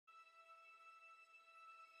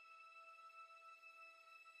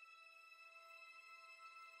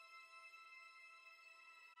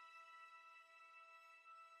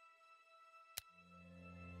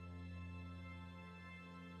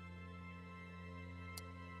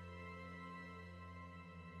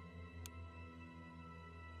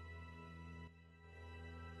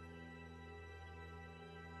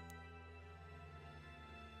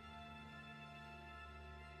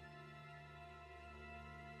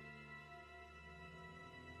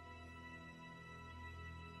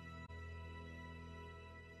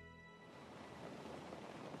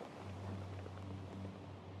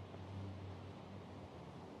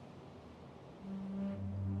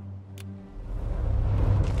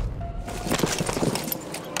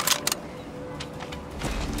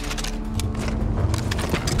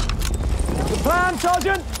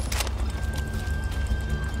Sergeant!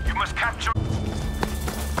 You must capture... We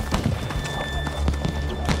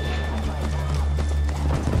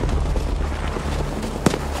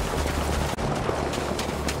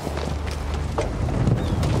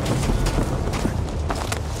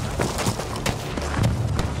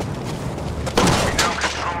now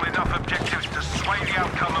control enough objectives to sway the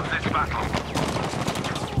outcome of this battle.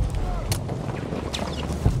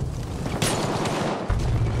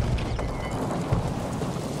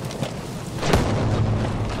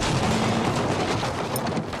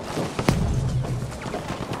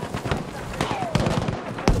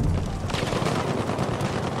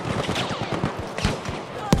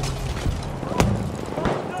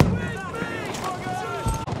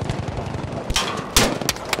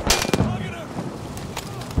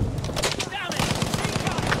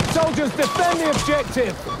 Soldiers, defend the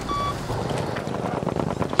objective!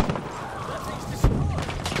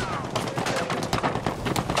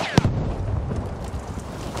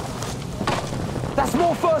 That's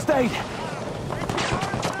more first aid!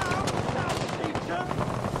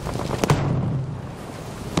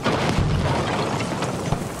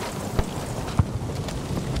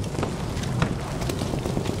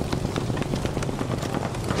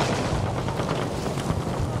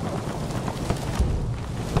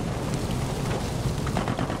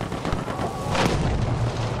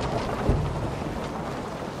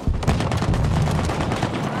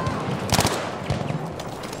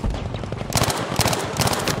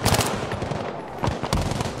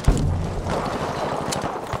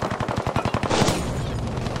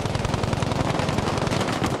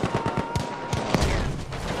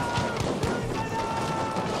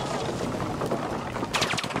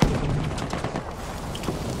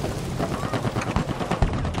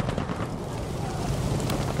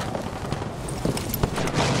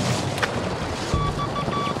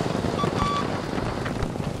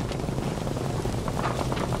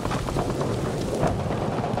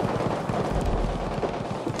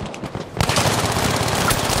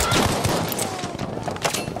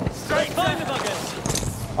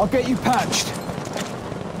 I'll get you patched.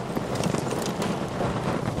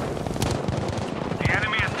 The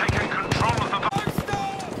enemy has taken control of the...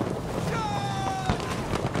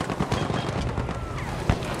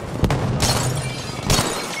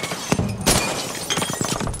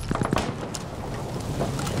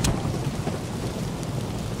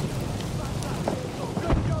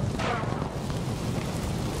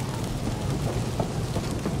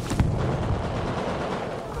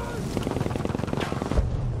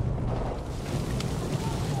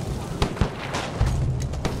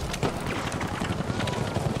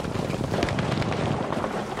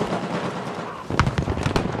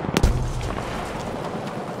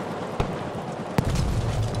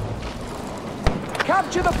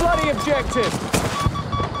 Capture the bloody objective!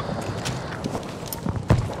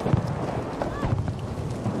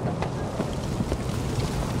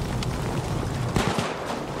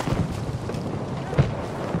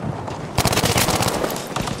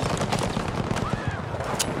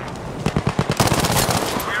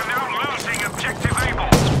 We are now losing objective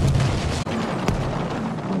Able.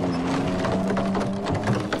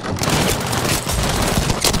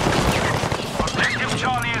 Objective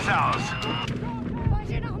Charlie is ours.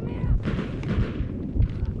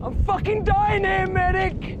 I'm fucking dying here,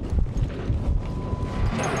 medic!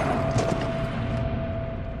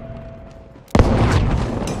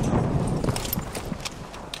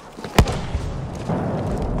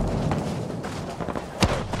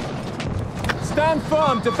 Stand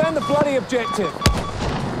firm, defend the bloody objective!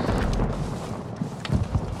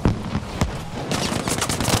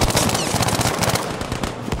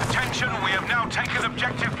 Attention, we have now taken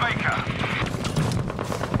objective Baker.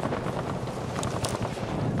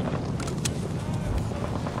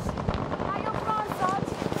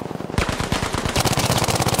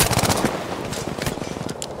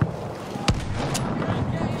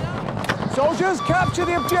 Soldiers, capture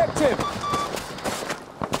the objective!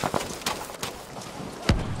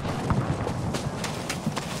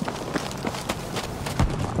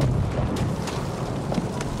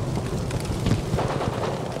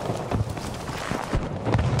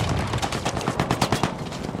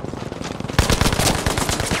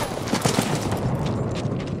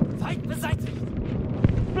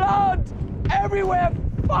 Blood! Everywhere!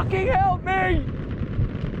 Fucking help me!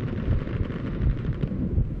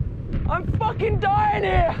 I'm fucking dying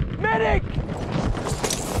here! Medic!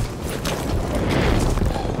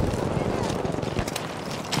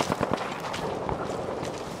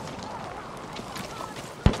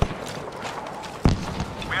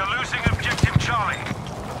 We are losing objective Charlie.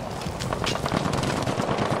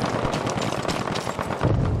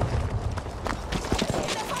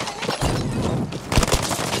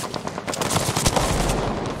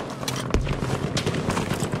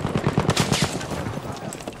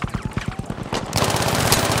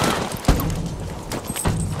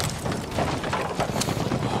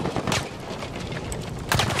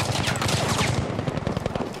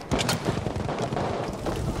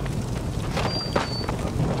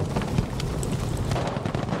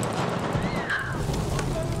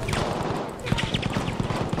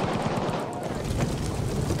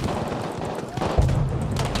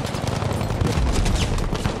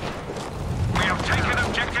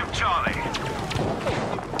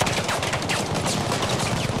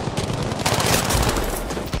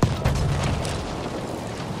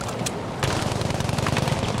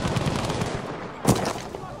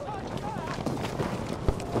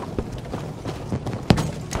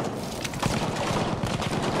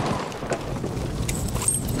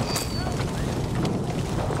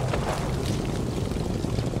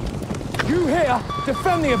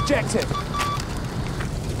 Defend the objective!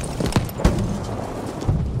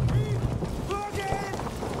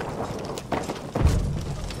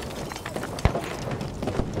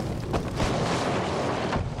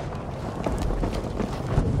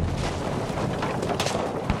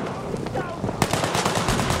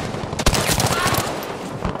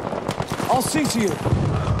 I'll see to you.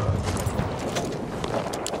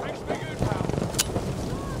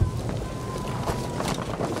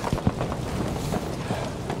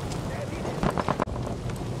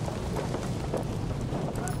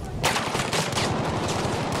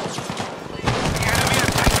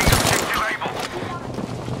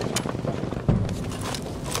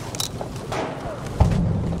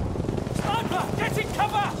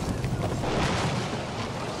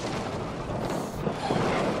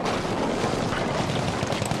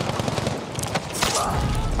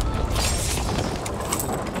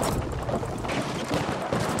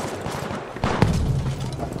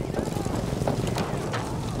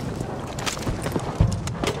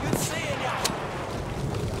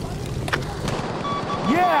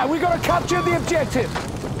 Yeah, we gotta capture the objective!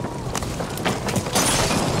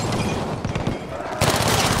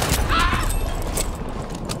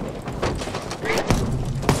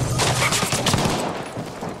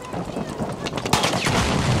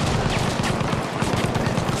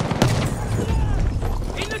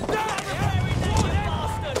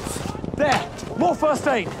 There! More first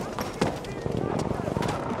aid!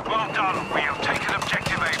 Well done. We have taken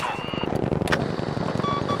objective Able.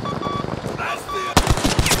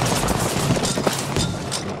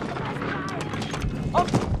 I'm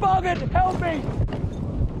buggered! Help me!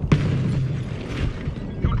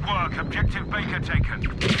 Good work. Objective Baker taken.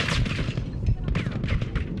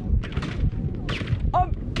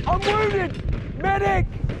 I'm wounded! Medic!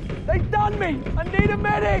 They've done me! I need a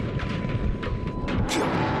medic!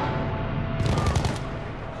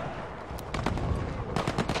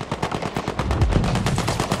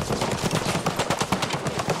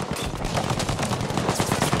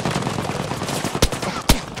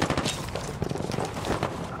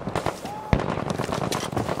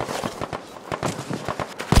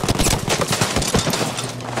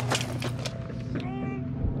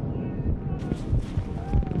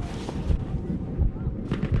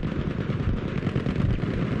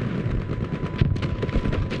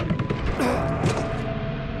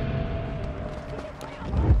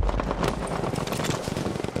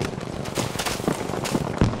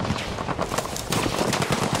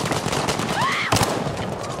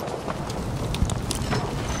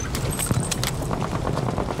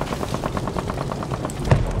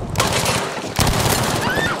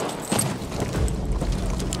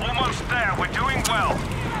 Almost there. We're doing well.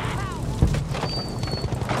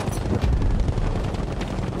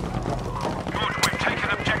 Good. We've taken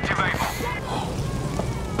objective Able.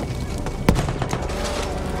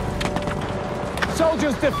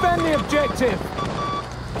 Soldiers, defend the objective!